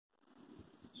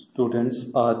Students,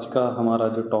 आज का हमारा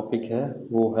जो टॉपिक है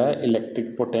वो है electric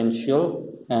potential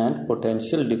and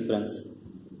potential difference.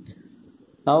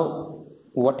 Now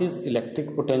what is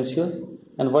electric potential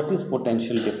and what is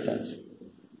potential difference?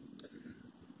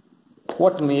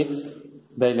 What makes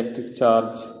the electric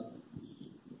charge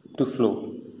to flow?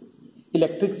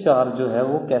 Electric charge जो है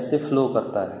वो कैसे फ्लो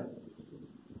करता है?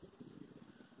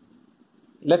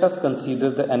 Let us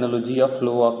consider the analogy of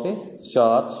flow of A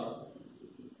charge,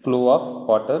 flow of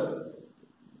water.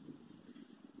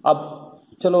 अब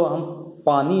चलो हम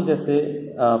पानी जैसे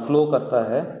फ्लो करता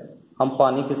है, हम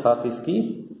पानी के साथ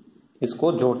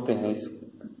इसको जोड़ते हैं। इस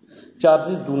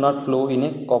charges do not flow in A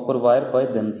copper wire by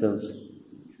themselves.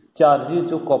 Charges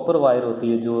जो कॉपर वायर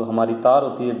होती है, जो हमारी तार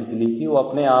होती है बिजली की, वो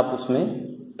अपने आप उसमें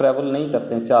ट्रेवल नहीं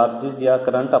करते हैं। चार्जेस या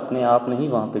करंट अपने आप नहीं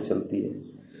वहाँ पे चलती है।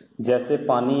 जैसे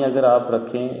पानी अगर आप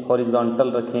रखें,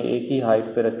 हॉरिजॉन्टल रखें, एक ही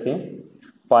हाइट पे रखें,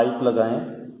 पाइप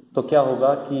लगाएं, तो क्या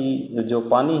होगा कि जो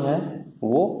पानी है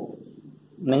वो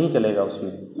नहीं चलेगा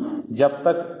उसमें जब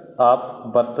तक आप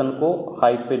बर्तन को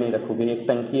हाइट पे नहीं रखोगे। एक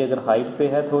टंकी अगर हाइट पे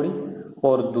है थोड़ी,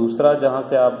 और दूसरा जहाँ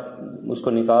से आप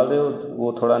उसको निकाल रहे हो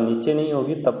वो थोड़ा नीचे नहीं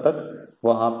होगी, तब तक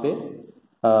वहाँ पे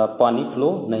पानी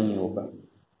फ्लो नहीं होगा।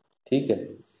 ठीक है।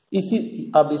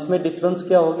 अब इसमें डिफरेंस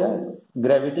क्या हो गया?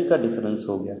 ग्रेविटी का डिफरेंस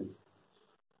हो गया,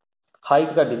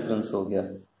 हाइट का डिफरेंस हो गया।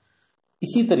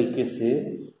 इसी तरीके से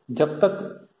जब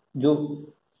तक जो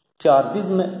चार्जेस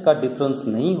में का डिफरेंस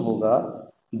नहीं होगा,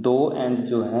 दो एंड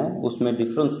जो हैं उसमें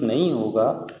डिफरेंस नहीं होगा,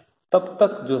 तब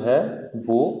तक जो है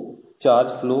वो चार्ज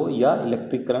फ्लो या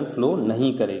इलेक्ट्रिक करंट फ्लो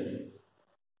नहीं करेगी।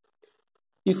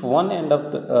 इफ वन एंड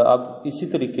ऑफ अब इसी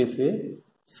तरीके से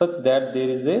such that there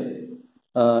is a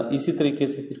इसी तरीके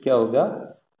से फिर क्या होगा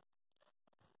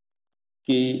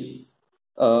कि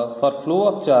for flow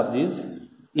of charges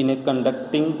in a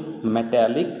conducting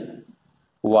metallic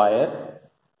wire,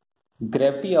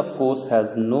 gravity of course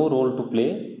has no role to play.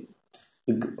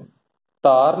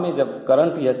 तार में जब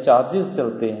करंट या चार्जेस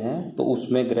चलते हैं तो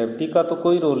उसमें ग्रेविटी का तो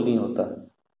कोई रोल नहीं होता।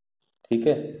 ठीक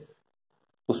है,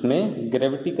 उसमें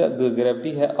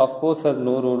ग्रेविटी है of course has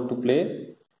no role to play.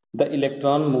 The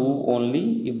electron move only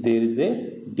if there is a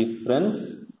difference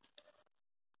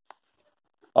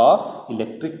of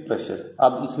electric pressure.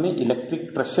 अब इसमें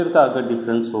इलेक्ट्रिक प्रेशर का अगर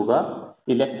डिफरेंस होगा,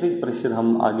 इलेक्ट्रिक प्रेशर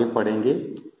हम आगे पढ़ेंगे,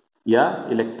 या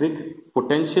इलेक्ट्रिक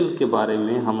पोटेंशियल के बारे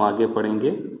में हम आगे पढ़ेंगे।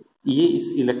 ये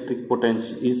इस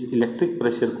इलेक्ट्रिक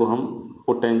प्रेशर को हम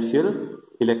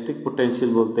इलेक्ट्रिक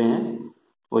पोटेंशियल बोलते हैं,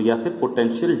 और या फिर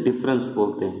पोटेंशियल डिफरेंस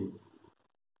बोलते हैं।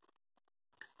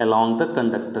 अलोंग द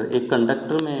कंडक्टर, एक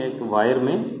कंडक्टर में, एक वायर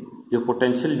में जो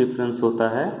पोटेंशियल डिफरेंस होता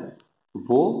है,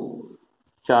 वो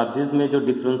चार्जेस में जो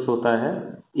डिफरेंस होता है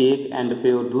एक एंड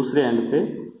पे और दूसरे एंड पे,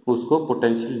 उसको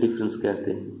पोटेंशियल डिफरेंस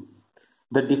कहते हैं।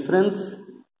 The difference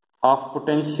of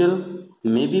potential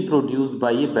may be produced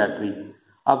by A battery.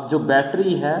 अब जो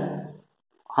बैटरी है,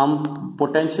 हम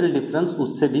पोटेंशियल डिफरेंस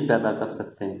उससे भी पैदा कर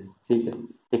सकते हैं। ठीक है,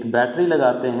 एक बैटरी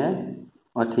लगाते हैं,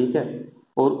 और ठीक है,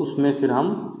 और उसमें फिर हम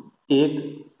एक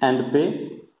एंड पे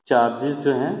चार्जेस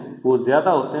जो हैं वो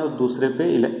ज़्यादा होते हैं और दूसरे पे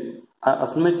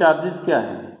असल में चार्जेस क्या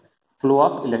है? Flow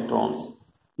of electrons.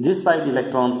 जिस साइड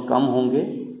इलेक्ट्रॉन्स कम होंगे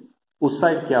उस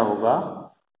साइड क्या होगा?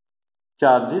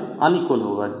 चार्जेस अनइक्वल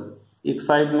होगा। एक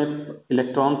साइड में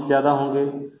इलेक्ट्रॉन्स ज़्यादा होंगे,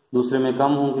 दूसरे में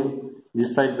कम होंगे।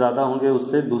 जिस साइड ज़्यादा होंगे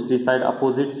उससे दूसरी साइड,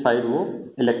 अपोजिट साइड, वो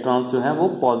इलेक्ट्रॉन्स जो हैं वो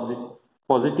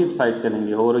पॉजिटिव साइड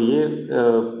चलेंगे। और ये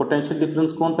पोटेंशियल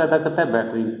डिफरेंस कौन पैदा करता है?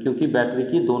 बैटरी, क्योंकि बैटरी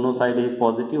की दोनों साइड एक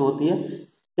पॉजिटिव होती है,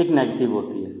 एक नेगेटिव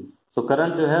होती है। सो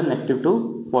करंट जो है नेगेटिव टू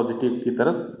पॉजिटिव की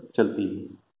तरफ चलती है।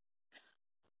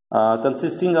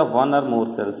 कंसिस्टिंग ऑफ वन और मोर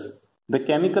sales, the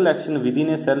chemical action with in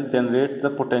A sale generate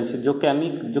the potential. जो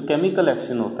केमिकल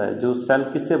एक्शन होता है, जो सेल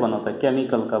किससे बना होता है?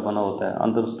 केमिकल का बना होता है,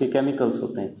 अंदर उसके केमिकल्स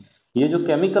होते हैं। ये जो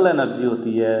केमिकल एनर्जी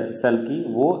होती है सेल की,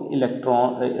 वो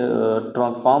इलेक्ट्रॉन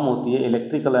ट्रांसफॉर्म होती है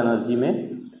इलेक्ट्रिकल एनर्जी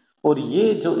में। और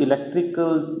ये जो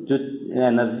इलेक्ट्रिकल जो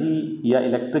एनर्जी या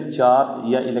इलेक्ट्रिक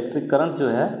चार्ज या इलेक्ट्रिक करंट जो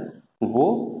है, वो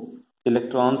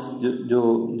इलेक्ट्रॉन्स जो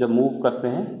जब मूव करते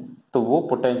हैं तो वो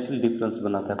पोटेंशियल डिफरेंस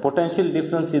बनाता है। पोटेंशियल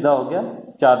डिफरेंस सीधा हो गया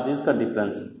चार्जेस का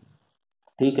डिफरेंस।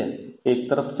 ठीक है, एक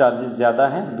तरफ चार्जेस ज़्यादा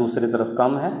हैं, दूसरी तरफ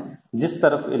कम है। जिस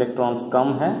तरफ इलेक्ट्रॉन्स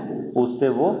कम है उससे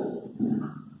वो,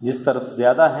 जिस तरफ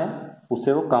ज़्यादा है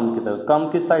उससे वो कम की तरफ। कम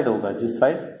किस साइड होगा? जिस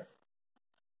साइड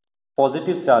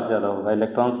पॉजिटिव चार्ज ज़्यादा होगा,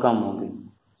 इलेक्ट्रॉन्स कम होंगे।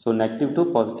 सो नेगेटिव टू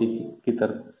पॉजिटिव की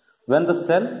तरफ। When the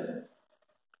cell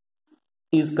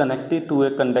is connected to a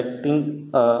conducting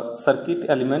circuit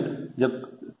element, जब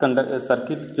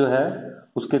सर्किट जो है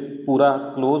उसके पूरा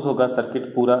क्लोज होगा, सर्किट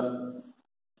पूरा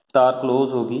तार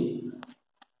क्लोज होगी,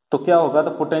 तो क्या होगा,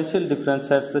 the potential difference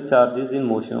sets the charges in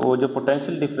motion. वो जो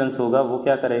पोटेंशियल डिफरेंस होगा वो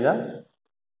क्या करेगा,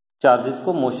 चार्जेस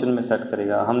को मोशन में सेट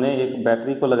करेगा। हमने एक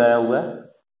बैटरी को लगाया हुआ है,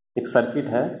 एक सर्किट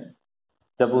है,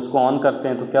 जब उसको ऑन करते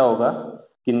हैं तो क्या होगा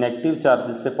कि नेगेटिव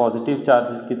चार्जेस से पॉजिटिव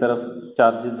चार्जेस की तरफ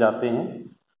चार्जेस जाते हैं,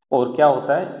 और क्या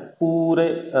होता है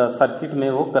पूरे सर्किट में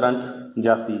वो करंट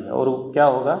जाती है और क्या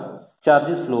होगा,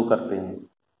 चार्जेस फ्लो करते हैं।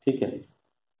 ठीक है,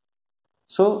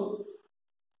 सो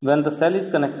when the cell is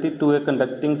connected to a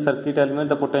conducting circuit element,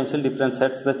 the potential difference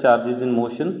sets the charges in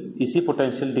motion। इसी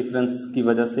potential difference की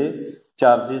वजह से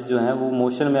charges जो हैं वो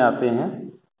motion में आते हैं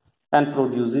and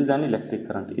produces an electric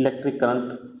current। electric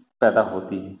current पैदा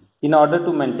होती है। In order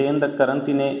to maintain the current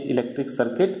in a electric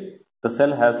circuit, the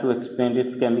cell has to expend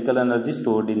its chemical energy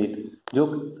stored in it। जो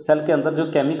सेल के अंदर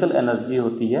जो केमिकल एनर्जी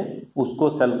होती है उसको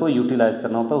सेल को यूटिलाइज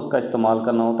करना होता है, उसका इस्तेमाल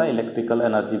करना होता है इलेक्ट्रिकल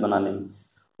एनर्जी बनाने में।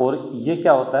 और ये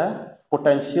क्या होता है,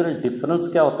 पोटेंशियल डिफरेंस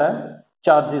क्या होता है,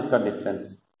 चार्जेस का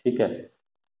डिफरेंस। ठीक है,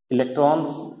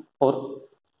 इलेक्ट्रॉन्स और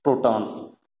प्रोटॉन्स,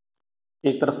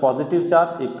 एक तरफ पॉजिटिव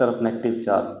चार्ज एक तरफ नेगेटिव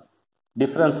चार्ज,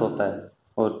 डिफरेंस होता है।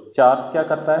 और चार्ज क्या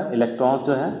करता है, इलेक्ट्रॉन्स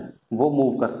जो हैं वो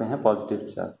मूव करते हैं positive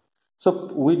charge. So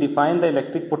we define the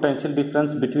electric potential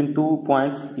difference between 2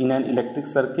 points in an electric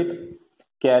circuit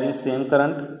carrying same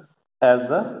current as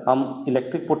the. हम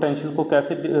इलेक्ट्रिक पोटेंशियल को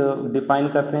कैसे डिफाइन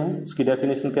करते हैं, उसकी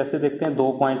डेफिनेशन कैसे देखते हैं,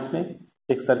 2 पॉइंट्स में,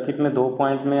 एक सर्किट में 2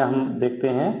 पॉइंट में हम देखते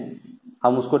हैं,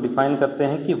 हम उसको डिफाइन करते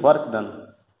हैं कि वर्क डन,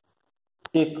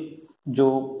 एक जो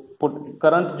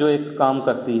करंट जो एक काम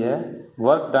करती है,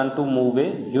 work done to move a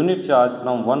unit charge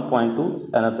from one point two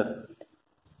another.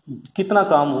 कितना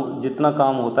काम, जितना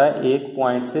काम होता है एक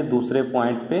पॉइंट से दूसरे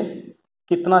पॉइंट पे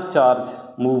कितना चार्ज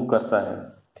मूव करता है।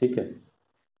 ठीक है,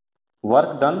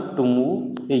 work done to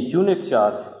move a unit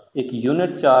charge, एक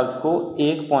यूनिट चार्ज को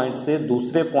एक पॉइंट से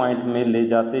दूसरे पॉइंट में ले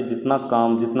जाते जितना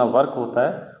काम, जितना वर्क होता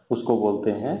है उसको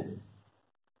बोलते हैं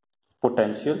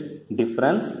पोटेंशियल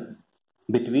डिफरेंस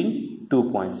बिटवीन 2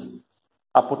 पॉइंट्स।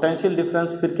 अब पोटेंशियल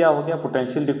डिफरेंस फिर क्या हो गया,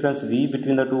 potential difference V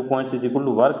between the 2 points is equal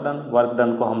to work done. Work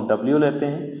done को हम W लेते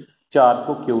हैं, चार्ज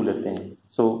को Q लेते हैं।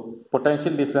 So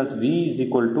potential difference V is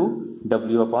equal to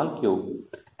W upon Q।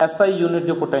 SI unit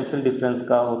जो पोटेंशियल डिफरेंस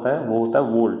का होता है वो होता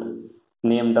है volt,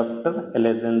 named after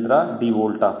एलेजेंद्रा D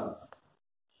वोल्टा,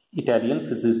 Italian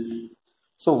physicist.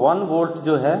 सो 1 वोल्ट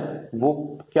जो है वो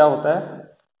क्या होता है,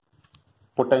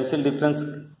 potential difference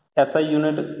SI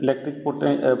unit electric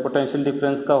potential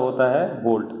difference का होता है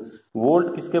वोल्ट।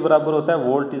 वोल्ट किसके बराबर होता है,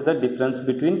 volt is the difference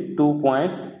between 2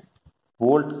 points.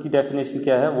 Volt की डेफिनेशन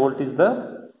क्या है, volt is the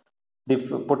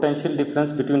potential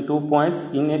difference between 2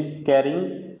 points in A carrying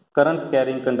current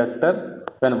carrying conductor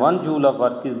when 1 joule of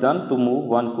work is done to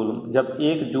move 1 coulomb. जब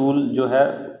 1 joule जो है,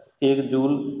 1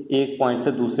 joule एक point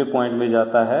से दूसरे point में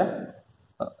जाता है,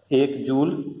 1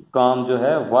 जूल काम जो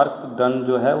है, वर्क डन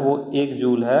जो है वो 1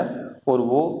 जूल है, और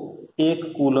वो 1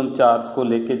 कूलम चार्ज को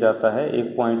लेके जाता है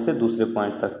एक पॉइंट से दूसरे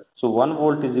पॉइंट तक। सो 1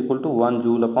 volt is equal to 1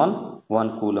 joule upon 1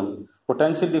 coulomb.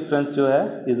 Potential difference जो है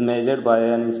is measured by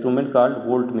an instrument called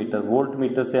volt meter. Volt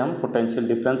meter से हम पोटेंशियल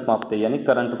डिफरेंस मापते हैं, यानी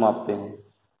करंट मापते हैं।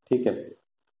 ठीक है,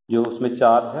 जो उसमें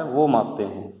चार्ज है वो मापते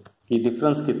हैं कि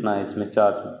डिफरेंस कितना है इसमें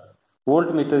चार्ज में।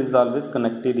 Volt meter is always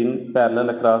connected in parallel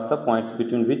across the points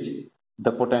between which the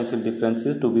potential difference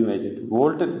is to be measured.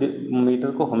 Volt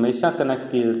meter को हमेशा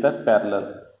कनेक्ट किया जाता है पैरेलल,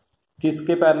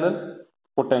 किसके पैरेलल,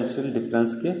 पोटेंशियल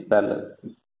डिफरेंस के पैरेलल,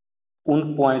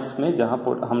 उन पॉइंट्स में जहां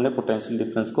हमने पोटेंशियल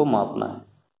डिफरेंस को मापना है।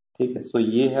 ठीक है, सो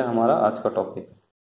ये है हमारा आज का टॉपिक।